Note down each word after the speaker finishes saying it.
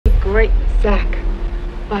great sack,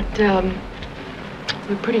 but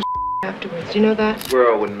we're pretty afterwards. You know that?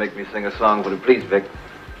 Squirrel wouldn't make me sing a song, would it please, Vic?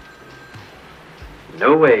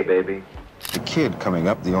 No way, baby. As a kid coming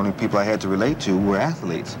up, the only people I had to relate to were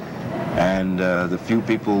athletes. And the few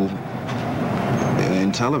people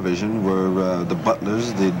in television were the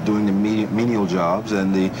butlers, doing the menial jobs,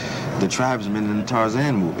 and the tribesmen in the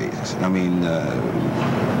Tarzan movies. I mean,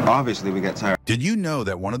 obviously we got tired. Did you know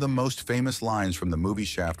that one of the most famous lines from the movie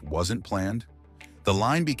Shaft wasn't planned? The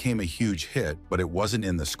line became a huge hit, but it wasn't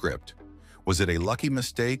in the script. Was it a lucky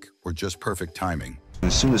mistake or just perfect timing?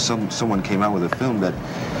 As soon as someone came out with a film that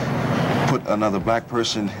put another black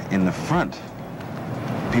person in the front,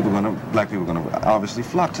 black people are gonna obviously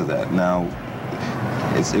flock to that. Now,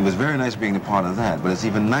 it was very nice being a part of that, but it's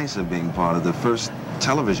even nicer being part of the first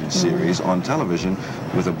television series on television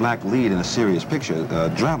with a black lead in a serious picture,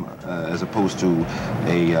 drama, as opposed to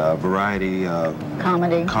a variety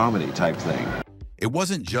comedy type thing. It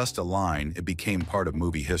wasn't just a line, it became part of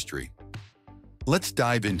movie history. Let's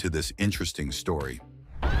dive into this interesting story.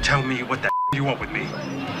 Tell me what the you want with me.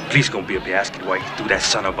 Please gonna be asking why you threw that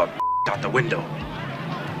son of a out the window.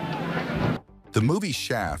 The movie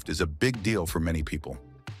Shaft is a big deal for many people.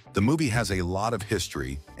 The movie has a lot of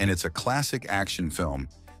history, and it's a classic action film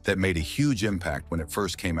that made a huge impact when it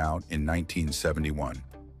first came out in 1971.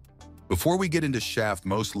 Before we get into Shaft's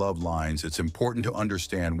most loved lines, it's important to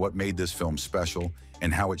understand what made this film special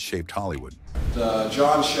and how it shaped Hollywood.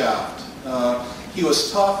 John Shaft, he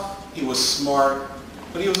was tough, he was smart,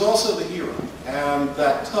 but he was also the hero. And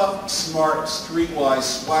that tough, smart, streetwise,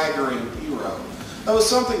 swaggering hero, that was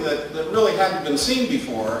something that really hadn't been seen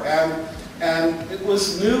before. And it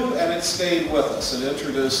was new, and it stayed with us. It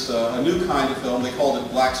introduced a new kind of film. They called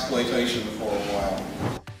it Blaxploitation for a while.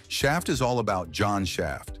 Shaft is all about John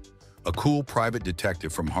Shaft, a cool private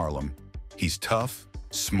detective from Harlem. He's tough,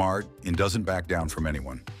 smart, and doesn't back down from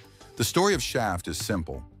anyone. The story of Shaft is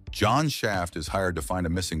simple. John Shaft is hired to find a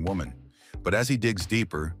missing woman, but as he digs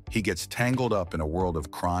deeper, he gets tangled up in a world of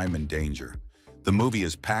crime and danger. The movie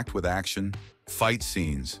is packed with action, fight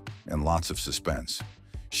scenes, and lots of suspense.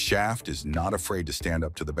 Shaft is not afraid to stand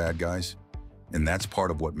up to the bad guys, and that's part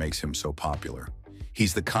of what makes him so popular.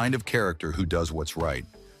 He's the kind of character who does what's right,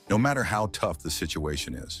 no matter how tough the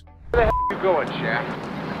situation is. Where the hell you going, Shaft?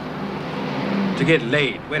 To get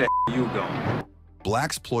laid. Where the hell you going?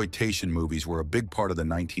 Blaxploitation movies were a big part of the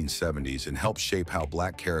 1970s and helped shape how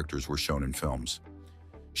black characters were shown in films.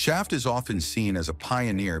 Shaft is often seen as a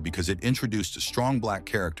pioneer because it introduced a strong black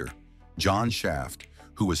character, John Shaft,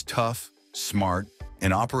 who was tough, smart,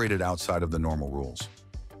 and operated outside of the normal rules.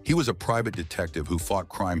 He was a private detective who fought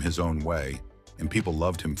crime his own way, and people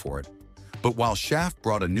loved him for it. But while Shaft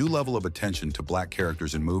brought a new level of attention to black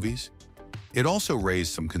characters in movies, it also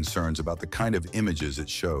raised some concerns about the kind of images it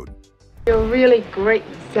showed. You're really great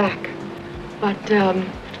sack, but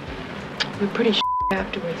we're pretty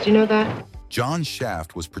afterwards. You know that? John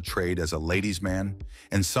Shaft was portrayed as a ladies' man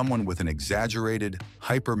and someone with an exaggerated,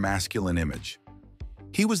 hyper-masculine image.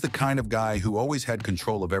 He was the kind of guy who always had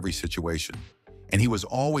control of every situation, and he was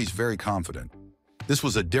always very confident. This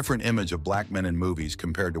was a different image of black men in movies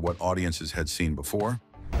compared to what audiences had seen before.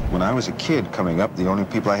 When I was a kid coming up, the only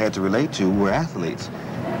people I had to relate to were athletes.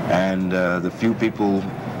 And the few people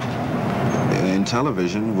in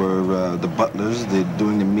television were the butlers,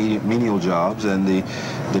 doing the menial jobs, and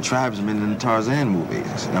the tribesmen in the Tarzan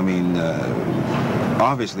movies. I mean,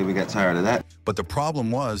 obviously we got tired of that. But the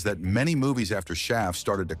problem was that many movies after Shaft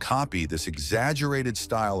started to copy this exaggerated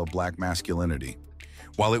style of black masculinity.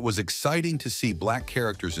 While it was exciting to see black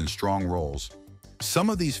characters in strong roles,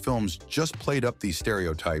 some of these films just played up these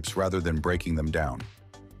stereotypes rather than breaking them down.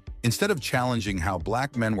 Instead of challenging how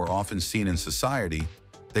black men were often seen in society,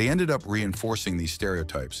 they ended up reinforcing these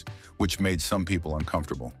stereotypes, which made some people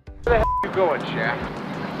uncomfortable. Where the hell you going, Shaft?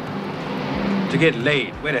 To get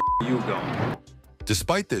laid. Where the hell you going?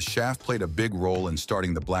 Despite this, Shaft played a big role in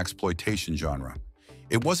starting the Blaxploitation genre.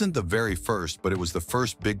 It wasn't the very first, but it was the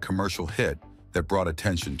first big commercial hit that brought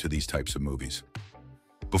attention to these types of movies.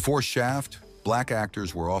 Before Shaft, black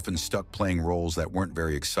actors were often stuck playing roles that weren't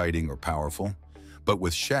very exciting or powerful. But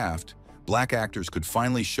with Shaft, black actors could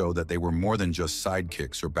finally show that they were more than just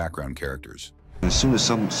sidekicks or background characters. As soon as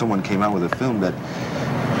someone came out with a film that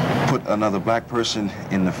put another black person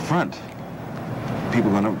in the front,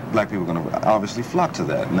 black people are gonna obviously flock to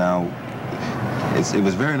that. Now, it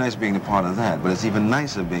was very nice being a part of that, but it's even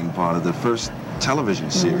nicer being part of the first television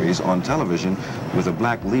series on television with a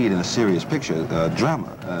black lead in a serious picture,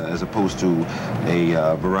 drama, as opposed to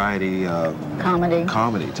a variety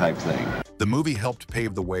comedy type thing. The movie helped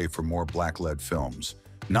pave the way for more black-led films,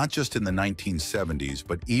 not just in the 1970s,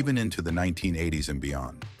 but even into the 1980s and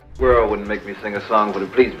beyond. Squirrel wouldn't make me sing a song, would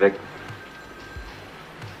it please, Vic?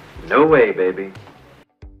 No way, baby.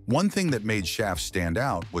 One thing that made Shaft stand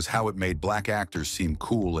out was how it made black actors seem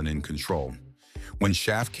cool and in control. When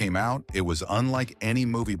Shaft came out, it was unlike any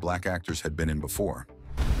movie black actors had been in before.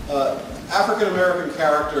 African-American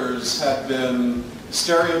characters had been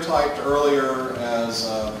stereotyped earlier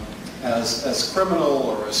as criminal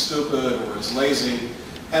or as stupid or as lazy.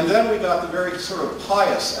 And then we got the very sort of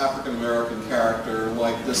pious African-American character,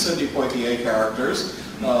 like the Sidney Poitier characters,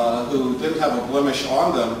 who didn't have a blemish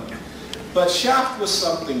on them. But Shaft was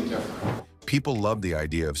something different. People loved the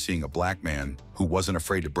idea of seeing a black man who wasn't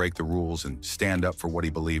afraid to break the rules and stand up for what he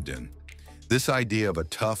believed in. This idea of a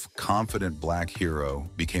tough, confident black hero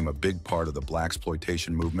became a big part of the Blaxploitation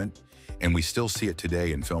movement, and we still see it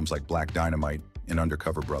today in films like Black Dynamite and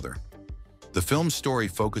Undercover Brother. The film's story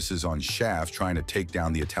focuses on Shaft trying to take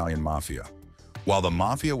down the Italian mafia. While the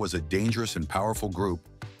mafia was a dangerous and powerful group,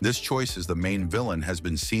 this choice as the main villain has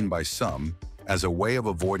been seen by some as a way of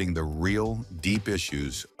avoiding the real, deep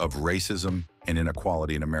issues of racism and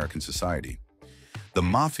inequality in American society. The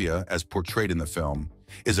mafia, as portrayed in the film,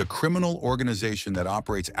 is a criminal organization that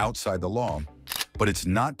operates outside the law, but it's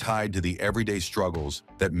not tied to the everyday struggles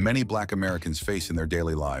that many black Americans face in their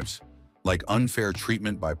daily lives, like unfair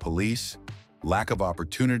treatment by police, lack of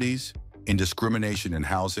opportunities, and discrimination in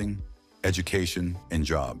housing, education, and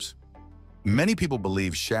jobs. Many people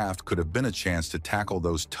believe Shaft could have been a chance to tackle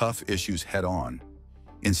those tough issues head-on.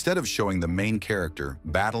 Instead of showing the main character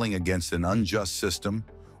battling against an unjust system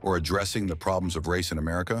or addressing the problems of race in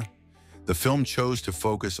America, the film chose to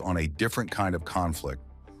focus on a different kind of conflict,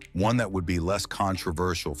 one that would be less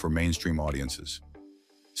controversial for mainstream audiences.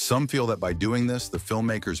 Some feel that by doing this, the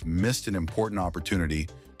filmmakers missed an important opportunity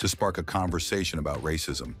to spark a conversation about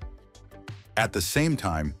racism. At the same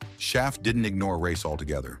time, Shaft didn't ignore race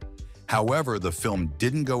altogether. However, the film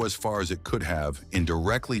didn't go as far as it could have in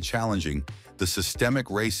directly challenging the systemic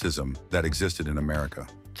racism that existed in America.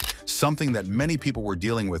 Something that many people were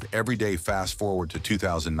dealing with every day. Fast forward to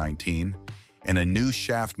 2019, and a new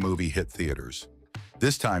Shaft movie hit theaters.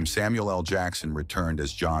 This time, Samuel L. Jackson returned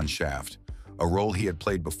as John Shaft, a role he had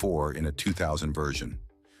played before in a 2000 version.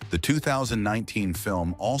 The 2019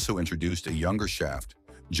 film also introduced a younger Shaft,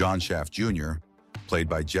 John Shaft Jr., played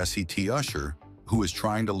by Jesse T. Usher, who was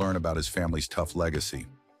trying to learn about his family's tough legacy.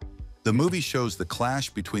 The movie shows the clash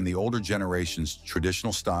between the older generation's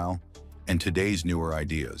traditional style and today's newer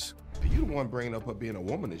ideas. You the one bringing up her being a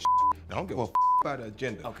woman and I don't give a about her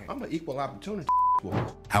agenda. Okay. I'm an equal opportunity woman.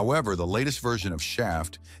 However, the latest version of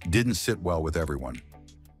Shaft didn't sit well with everyone.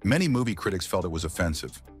 Many movie critics felt it was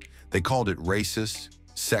offensive. They called it racist,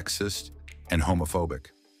 sexist, and homophobic.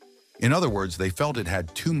 In other words, they felt it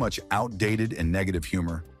had too much outdated and negative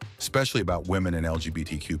humor, especially about women and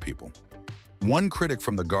LGBTQ people. One critic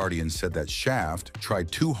from The Guardian said that Shaft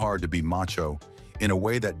tried too hard to be macho in a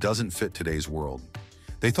way that doesn't fit today's world.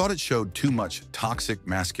 They thought it showed too much toxic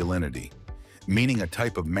masculinity, meaning a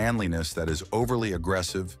type of manliness that is overly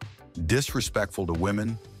aggressive, disrespectful to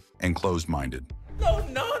women, and closed-minded. No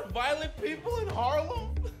non-violent people in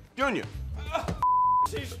Harlem? Junior.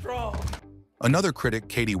 She's strong. Another critic,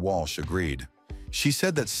 Katie Walsh, agreed. She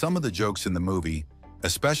said that some of the jokes in the movie,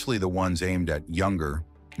 especially the ones aimed at younger,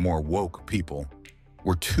 more woke people,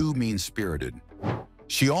 were too mean-spirited.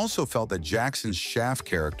 She also felt that Jackson's Shaft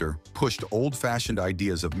character pushed old-fashioned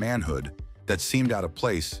ideas of manhood that seemed out of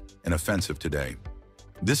place and offensive today.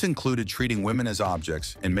 This included treating women as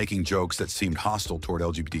objects and making jokes that seemed hostile toward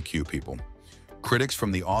LGBTQ people. Critics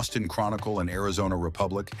from the Austin Chronicle and Arizona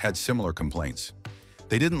Republic had similar complaints.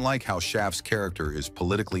 They didn't like how Shaft's character is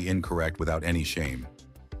politically incorrect without any shame.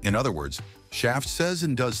 In other words, Shaft says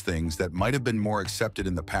and does things that might have been more accepted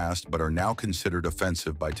in the past but are now considered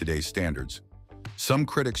offensive by today's standards. Some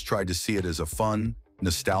critics tried to see it as a fun,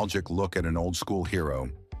 nostalgic look at an old-school hero,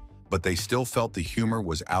 but they still felt the humor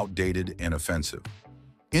was outdated and offensive.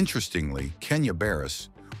 Interestingly, Kenya Barris,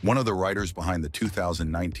 one of the writers behind the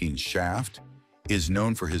 2019 Shaft, is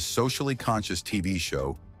known for his socially conscious TV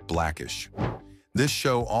show, Blackish. This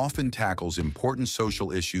show often tackles important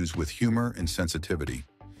social issues with humor and sensitivity.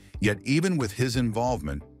 Yet even with his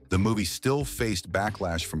involvement, the movie still faced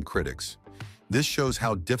backlash from critics. This shows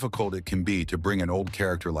how difficult it can be to bring an old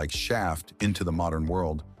character like Shaft into the modern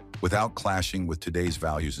world without clashing with today's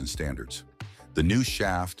values and standards. The new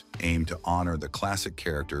Shaft aimed to honor the classic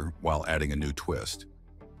character while adding a new twist,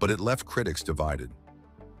 but it left critics divided.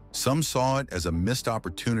 Some saw it as a missed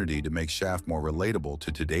opportunity to make Shaft more relatable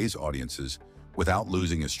to today's audiences without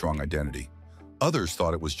losing his strong identity. Others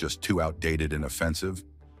thought it was just too outdated and offensive.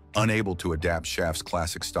 unable to adapt Shaft's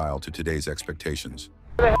classic style to today's expectations.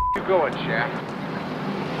 Where the hell you going,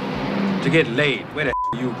 Shaft? To get laid. Where the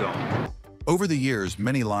hell you going? Over the years,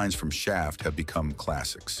 many lines from Shaft have become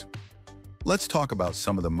classics. Let's talk about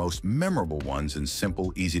some of the most memorable ones in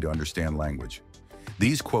simple, easy-to-understand language.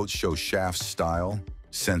 These quotes show Shaft's style,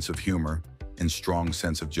 sense of humor, and strong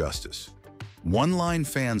sense of justice. One line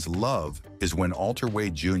fans love is when Walter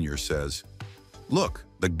Wade Jr. says, "Look,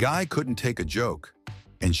 the guy couldn't take a joke."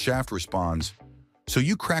 And Shaft responds, "So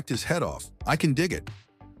you cracked his head off. I can dig it."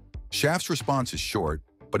 Shaft's response is short,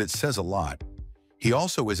 but it says a lot. He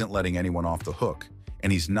also isn't letting anyone off the hook,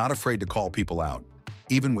 and he's not afraid to call people out,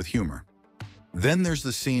 even with humor. Then there's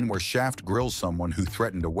the scene where Shaft grills someone who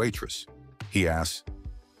threatened a waitress. He asks,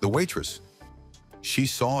 "The waitress? She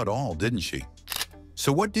saw it all, didn't she?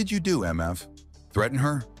 So what did you do, MF? Threaten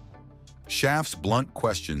her?" Shaft's blunt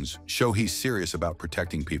questions show he's serious about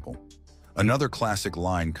protecting people. Another classic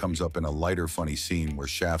line comes up in a lighter, funny scene where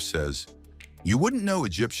Shaft says, "You wouldn't know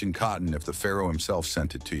Egyptian cotton if the pharaoh himself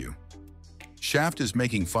sent it to you." Shaft is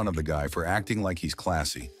making fun of the guy for acting like he's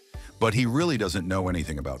classy, but he really doesn't know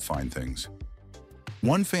anything about fine things.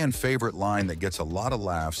 One fan favorite line that gets a lot of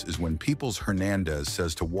laughs is when Peoples Hernandez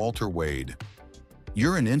says to Walter Wade,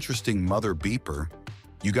 "You're an interesting mother beeper.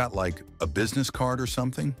 You got like a business card or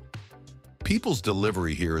something?" Peoples'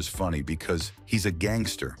 delivery here is funny because he's a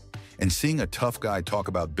gangster, and seeing a tough guy talk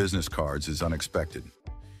about business cards is unexpected.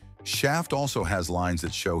 Shaft also has lines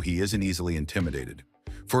that show he isn't easily intimidated.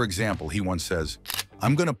 For example, he once says,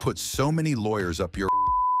 "I'm gonna put so many lawyers up your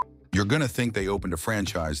you're gonna think they opened a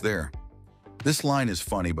franchise there." This line is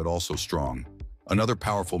funny but also strong. Another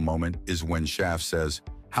powerful moment is when Shaft says,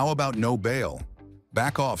 "How about no bail?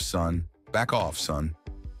 Back off, son. Back off, son."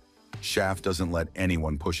 Shaft doesn't let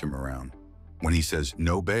anyone push him around. When he says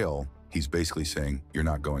no bail, he's basically saying you're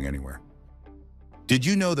not going anywhere. Did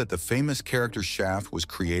you know that the famous character Shaft was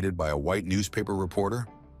created by a white newspaper reporter?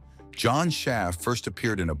 John Shaft first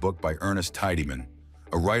appeared in a book by Ernest Tidyman,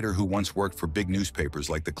 a writer who once worked for big newspapers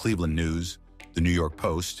like the Cleveland News, the New York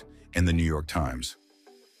Post, and the New York Times.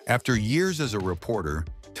 After years as a reporter,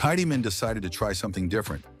 Tidyman decided to try something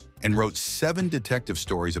different and wrote 7 detective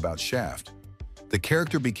stories about Shaft. The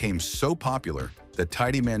character became so popular that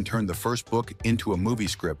Tidyman turned the first book into a movie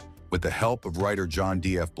script with the help of writer John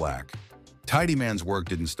D.F. Black. Tidyman's work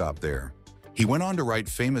didn't stop there. He went on to write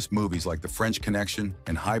famous movies like The French Connection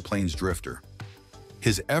and High Plains Drifter.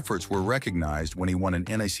 His efforts were recognized when he won an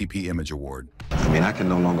NAACP Image Award. I mean, I can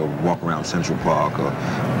no longer walk around Central Park or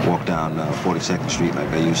walk down 42nd Street like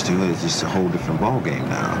I used to. It's just a whole different ballgame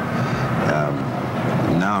now.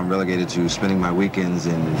 Now I'm relegated to spending my weekends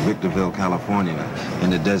in Victorville, California,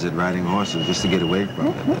 in the desert riding horses just to get away from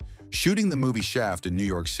it. Shooting the movie Shaft in New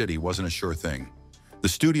York City wasn't a sure thing. The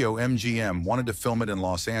studio MGM wanted to film it in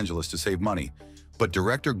Los Angeles to save money, but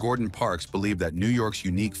director Gordon Parks believed that New York's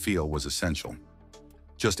unique feel was essential.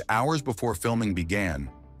 Just hours before filming began,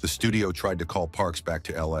 the studio tried to call Parks back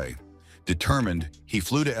to LA. Determined, he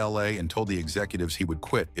flew to LA and told the executives he would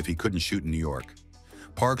quit if he couldn't shoot in New York.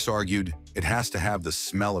 Parks argued, "It has to have the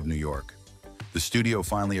smell of New York." The studio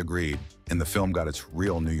finally agreed, and the film got its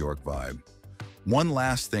real New York vibe. One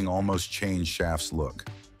last thing almost changed Shaft's look: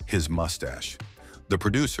 his mustache. The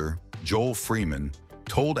producer, Joel Freeman,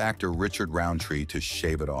 told actor Richard Roundtree to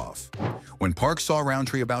shave it off. When Parks saw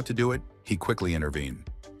Roundtree about to do it, he quickly intervened.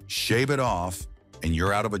 "Shave it off, and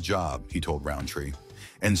you're out of a job," he told Roundtree.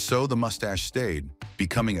 And so the mustache stayed,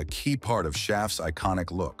 becoming a key part of Shaft's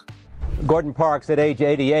iconic look. Gordon Parks, at age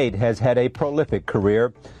 88, has had a prolific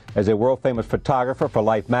career as a world-famous photographer for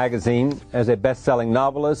Life magazine, as a best-selling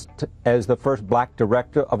novelist, as the first black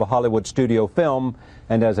director of a Hollywood studio film,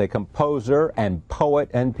 and as a composer and poet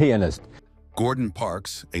and pianist. Gordon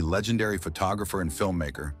Parks, a legendary photographer and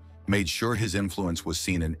filmmaker, made sure his influence was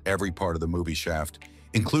seen in every part of the movie Shaft,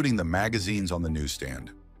 including the magazines on the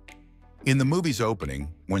newsstand. In the movie's opening,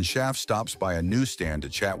 when Shaft stops by a newsstand to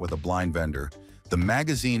chat with a blind vendor, the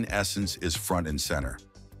magazine Essence is front and center.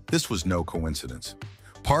 This was no coincidence.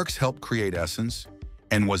 Parks helped create Essence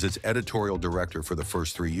and was its editorial director for the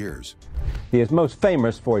first 3 years. He is most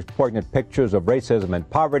famous for his poignant pictures of racism and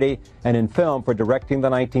poverty, and in film for directing the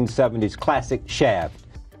 1970s classic Shaft.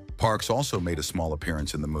 Parks also made a small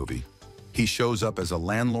appearance in the movie. He shows up as a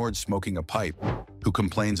landlord smoking a pipe who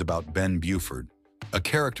complains about Ben Buford, a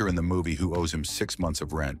character in the movie who owes him 6 months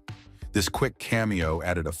of rent. This quick cameo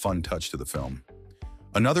added a fun touch to the film.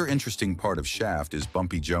 Another interesting part of Shaft is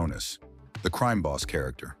Bumpy Jonas, the crime boss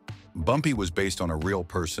character. Bumpy was based on a real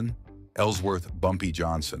person, Ellsworth Bumpy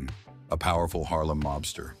Johnson, a powerful Harlem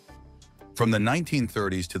mobster. From the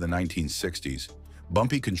 1930s to the 1960s,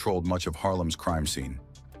 Bumpy controlled much of Harlem's crime scene.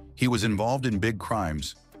 He was involved in big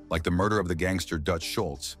crimes, like the murder of the gangster Dutch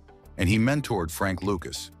Schultz, and he mentored Frank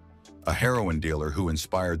Lucas, a heroin dealer who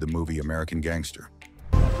inspired the movie American Gangster.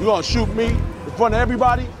 You gonna shoot me in front of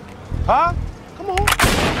everybody? Huh? Come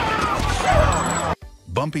on.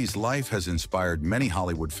 Bumpy's life has inspired many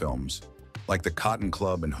Hollywood films, like The Cotton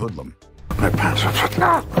Club and Hoodlum. My pants are...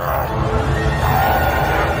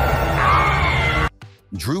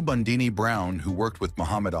 Drew Bundini Brown, who worked with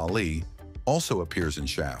Muhammad Ali, also appears in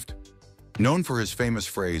Shaft. Known for his famous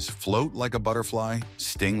phrase, "float like a butterfly,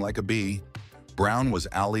 sting like a bee," Brown was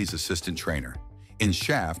Ali's assistant trainer. In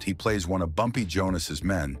Shaft, he plays one of Bumpy Jonas's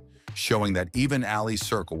men, showing that even Ali's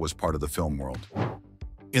circle was part of the film world.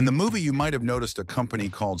 In the movie, you might have noticed a company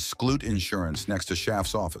called Skloot Insurance next to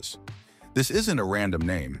Shaft's office. This isn't a random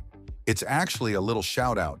name. It's actually a little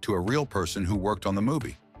shout-out to a real person who worked on the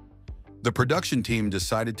movie. The production team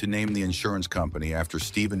decided to name the insurance company after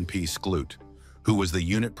Stephen P. Skloot, who was the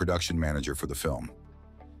unit production manager for the film.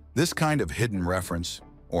 This kind of hidden reference,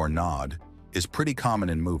 or nod, is pretty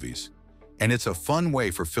common in movies, and it's a fun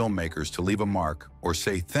way for filmmakers to leave a mark or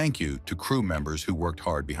say thank you to crew members who worked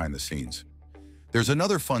hard behind the scenes. There's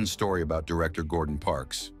another fun story about director Gordon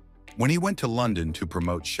Parks. When he went to London to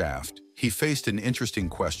promote Shaft, he faced an interesting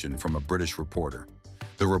question from a British reporter.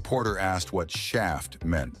 The reporter asked what shaft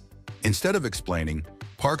meant. Instead of explaining,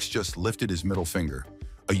 Parks just lifted his middle finger,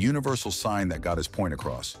 a universal sign that got his point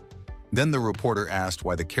across. Then the reporter asked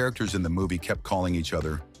why the characters in the movie kept calling each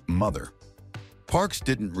other Mother. Parks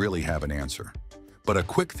didn't really have an answer, but a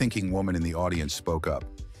quick-thinking woman in the audience spoke up,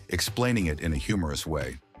 explaining it in a humorous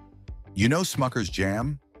way. You know Smucker's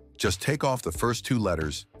jam? Just take off the first two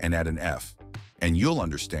letters and add an F, and you'll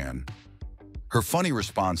understand. Her funny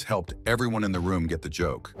response helped everyone in the room get the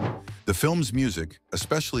joke. The film's music,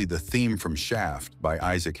 especially the theme from Shaft by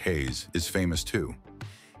Isaac Hayes, is famous too.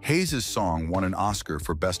 Hayes' song won an Oscar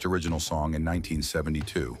for Best Original Song in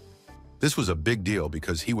 1972. This was a big deal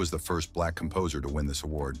because he was the first black composer to win this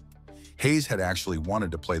award. Hayes had actually wanted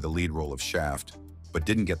to play the lead role of Shaft, but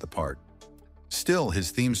didn't get the part. Still, his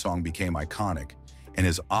theme song became iconic, and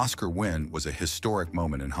his Oscar win was a historic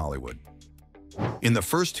moment in Hollywood. In the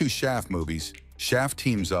first two Shaft movies, Shaft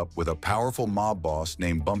teams up with a powerful mob boss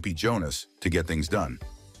named Bumpy Jonas to get things done.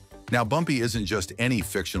 Now, Bumpy isn't just any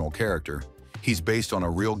fictional character. He's based on a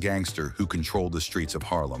real gangster who controlled the streets of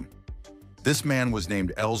Harlem. This man was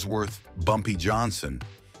named Ellsworth Bumpy Johnson,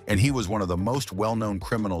 and he was one of the most well-known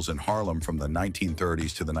criminals in Harlem from the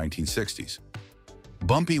 1930s to the 1960s.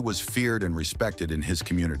 Bumpy was feared and respected in his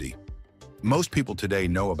community. Most people today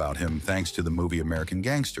know about him thanks to the movie American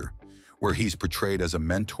Gangster, where he's portrayed as a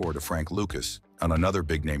mentor to Frank Lucas, another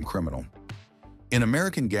big-name criminal. In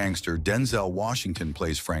American Gangster, Denzel Washington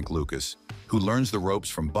plays Frank Lucas, who learns the ropes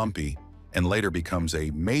from Bumpy and later becomes a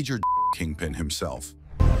major kingpin himself.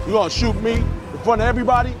 You gonna shoot me in front of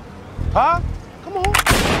everybody? Huh? Come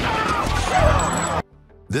on.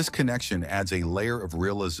 This connection adds a layer of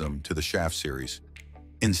realism to the Shaft series.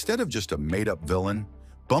 Instead of just a made-up villain,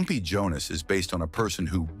 Bumpy Jonas is based on a person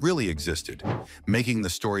who really existed, making the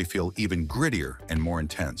story feel even grittier and more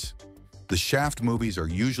intense. The Shaft movies are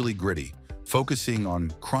usually gritty, focusing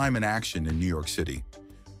on crime and action in New York City.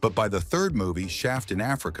 But by the third movie, Shaft in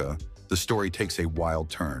Africa, the story takes a wild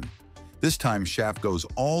turn. This time, Shaft goes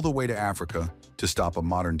all the way to Africa to stop a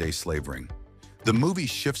modern-day slave ring. The movie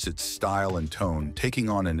shifts its style and tone, taking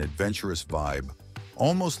on an adventurous vibe,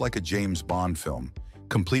 almost like a James Bond film,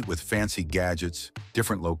 complete with fancy gadgets,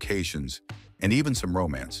 different locations, and even some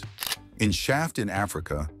romance. In Shaft in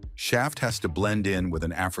Africa, Shaft has to blend in with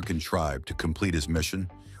an African tribe to complete his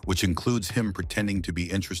mission, which includes him pretending to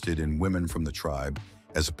be interested in women from the tribe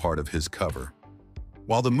as a part of his cover.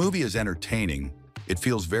 While the movie is entertaining, it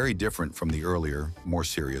feels very different from the earlier, more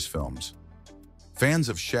serious films. Fans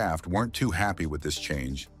of Shaft weren't too happy with this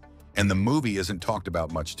change, and the movie isn't talked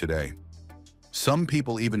about much today. Some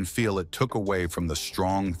people even feel it took away from the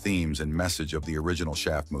strong themes and message of the original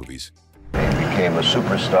Shaft movies. He became a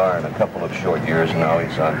superstar in a couple of short years. Now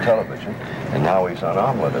he's on television, and now he's on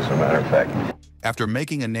Omelette, as a matter of fact. After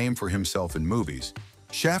making a name for himself in movies,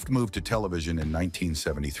 Shaft moved to television in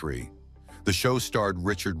 1973. The show starred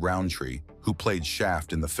Richard Roundtree, who played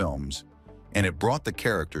Shaft in the films, and it brought the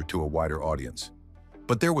character to a wider audience.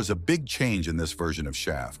 But there was a big change in this version of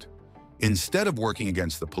Shaft. Instead of working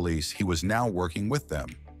against the police, he was now working with them.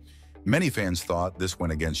 Many fans thought this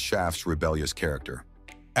went against Shaft's rebellious character.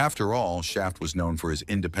 After all, Shaft was known for his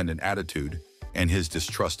independent attitude and his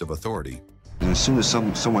distrust of authority. As soon as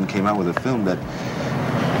someone came out with a film that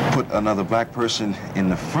put another black person in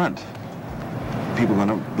the front,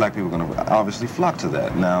 black people are gonna obviously flock to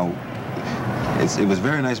that. Now, it was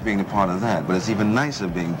very nice being a part of that, but it's even nicer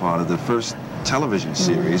being part of the first television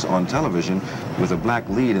series on television with a black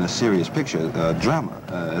lead in a serious picture, drama,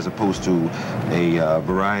 as opposed to a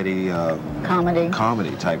variety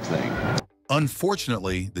comedy type thing.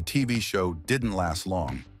 Unfortunately, the TV show didn't last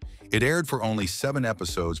long. It aired for only 7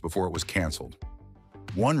 episodes before it was canceled.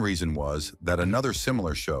 One reason was that another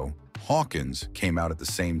similar show, Hawkins, came out at the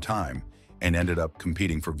same time and ended up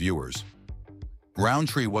competing for viewers.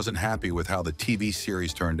 Roundtree wasn't happy with how the TV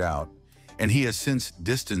series turned out, and he has since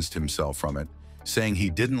distanced himself from it, saying he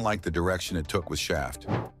didn't like the direction it took with Shaft.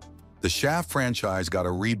 The Shaft franchise got a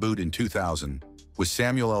reboot in 2000, with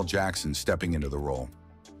Samuel L. Jackson stepping into the role.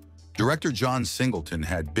 Director John Singleton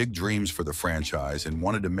had big dreams for the franchise and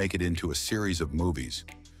wanted to make it into a series of movies.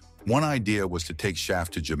 One idea was to take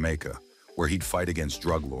Shaft to Jamaica, where he'd fight against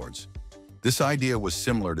drug lords. This idea was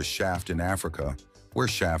similar to Shaft in Africa, where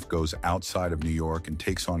Shaft goes outside of New York and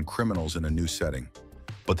takes on criminals in a new setting.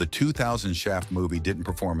 But the 2000 Shaft movie didn't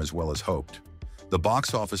perform as well as hoped. The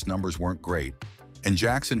box office numbers weren't great, and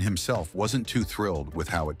Jackson himself wasn't too thrilled with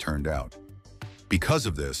how it turned out. Because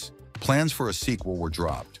of this, plans for a sequel were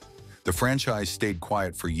dropped. The franchise stayed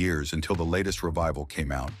quiet for years until the latest revival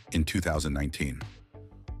came out in 2019.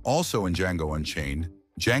 Also in Django Unchained,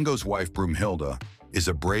 Django's wife Broomhilda is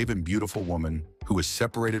a brave and beautiful woman who is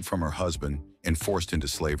separated from her husband and forced into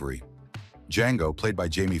slavery. Django, played by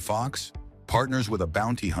Jamie Foxx, partners with a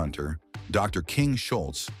bounty hunter, Dr. King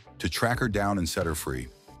Schultz, to track her down and set her free.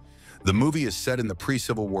 The movie is set in the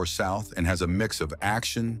pre-Civil War South and has a mix of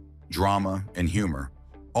action, drama, and humor,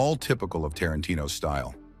 all typical of Tarantino's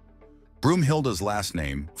style. Broomhilda's last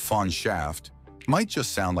name, Von Shaft, might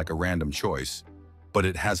just sound like a random choice, but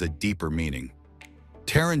it has a deeper meaning.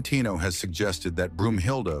 Tarantino has suggested that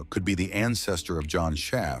Broomhilda could be the ancestor of John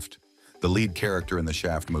Shaft, the lead character in the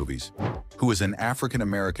Shaft movies, who is an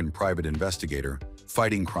African-American private investigator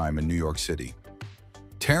fighting crime in New York City.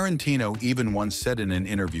 Tarantino even once said in an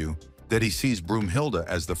interview that he sees Broomhilda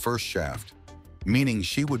as the first Shaft, meaning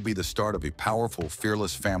she would be the start of a powerful,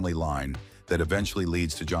 fearless family line that eventually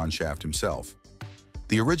leads to John Shaft himself.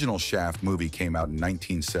 The original Shaft movie came out in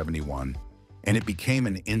 1971, and it became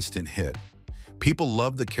an instant hit. People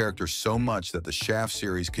loved the character so much that the Shaft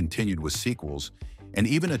series continued with sequels and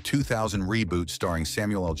even a 2000 reboot starring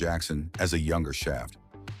Samuel L. Jackson as a younger Shaft.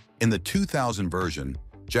 In the 2000 version,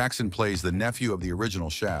 Jackson plays the nephew of the original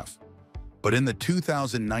Shaft. But in the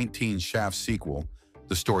 2019 Shaft sequel,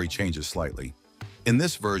 the story changes slightly. In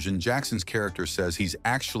this version, Jackson's character says he's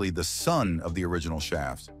actually the son of the original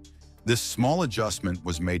Shaft. This small adjustment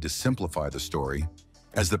was made to simplify the story,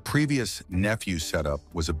 as the previous nephew setup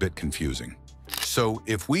was a bit confusing. So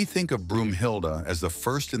if we think of Broomhilda as the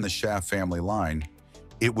first in the Shaft family line,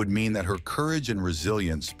 it would mean that her courage and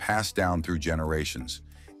resilience passed down through generations,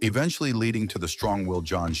 eventually leading to the strong-willed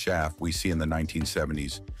John Shaft we see in the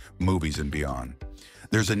 1970s movies and beyond.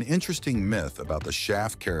 There's an interesting myth about the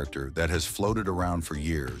Shaft character that has floated around for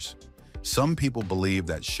years. Some people believe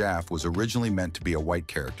that Shaft was originally meant to be a white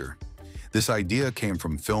character. This idea came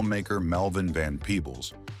from filmmaker Melvin Van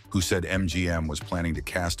Peebles, who said MGM was planning to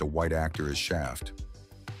cast a white actor as Shaft.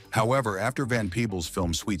 However, after Van Peebles'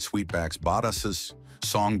 film Sweet Sweetback's Bodas's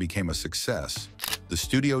song became a success, the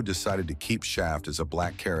studio decided to keep Shaft as a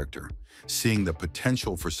black character, seeing the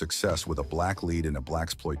potential for success with a black lead in a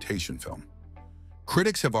blaxploitation film.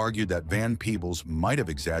 Critics have argued that Van Peebles might have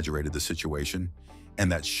exaggerated the situation and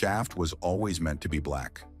that Shaft was always meant to be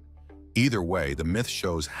black. Either way, the myth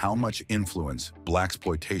shows how much influence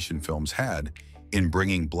blaxploitation films had in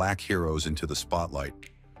bringing black heroes into the spotlight,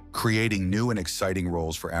 creating new and exciting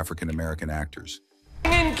roles for African-American actors.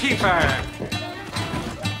 Innkeeper!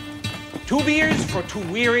 2 beers for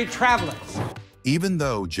 2 weary travelers. Even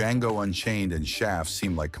though Django Unchained and Shaft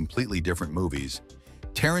seem like completely different movies,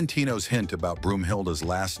 Tarantino's hint about Broomhilda's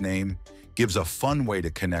last name gives a fun way to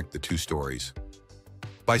connect the two stories.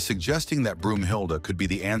 By suggesting that Broomhilda could be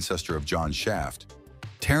the ancestor of John Shaft,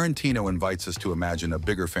 Tarantino invites us to imagine a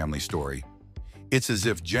bigger family story. It's as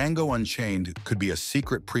if Django Unchained could be a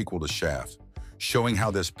secret prequel to Shaft, showing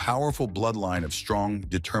how this powerful bloodline of strong,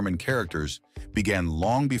 determined characters began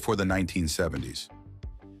long before the 1970s.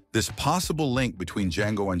 This possible link between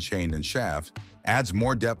Django Unchained and Shaft adds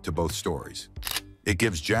more depth to both stories. It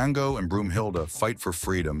gives Django and Broomhilda fight for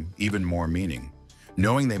freedom even more meaning,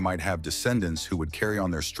 knowing they might have descendants who would carry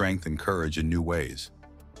on their strength and courage in new ways.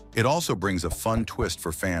 It also brings a fun twist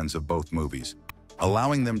for fans of both movies,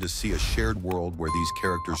 allowing them to see a shared world where these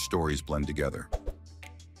characters' stories blend together.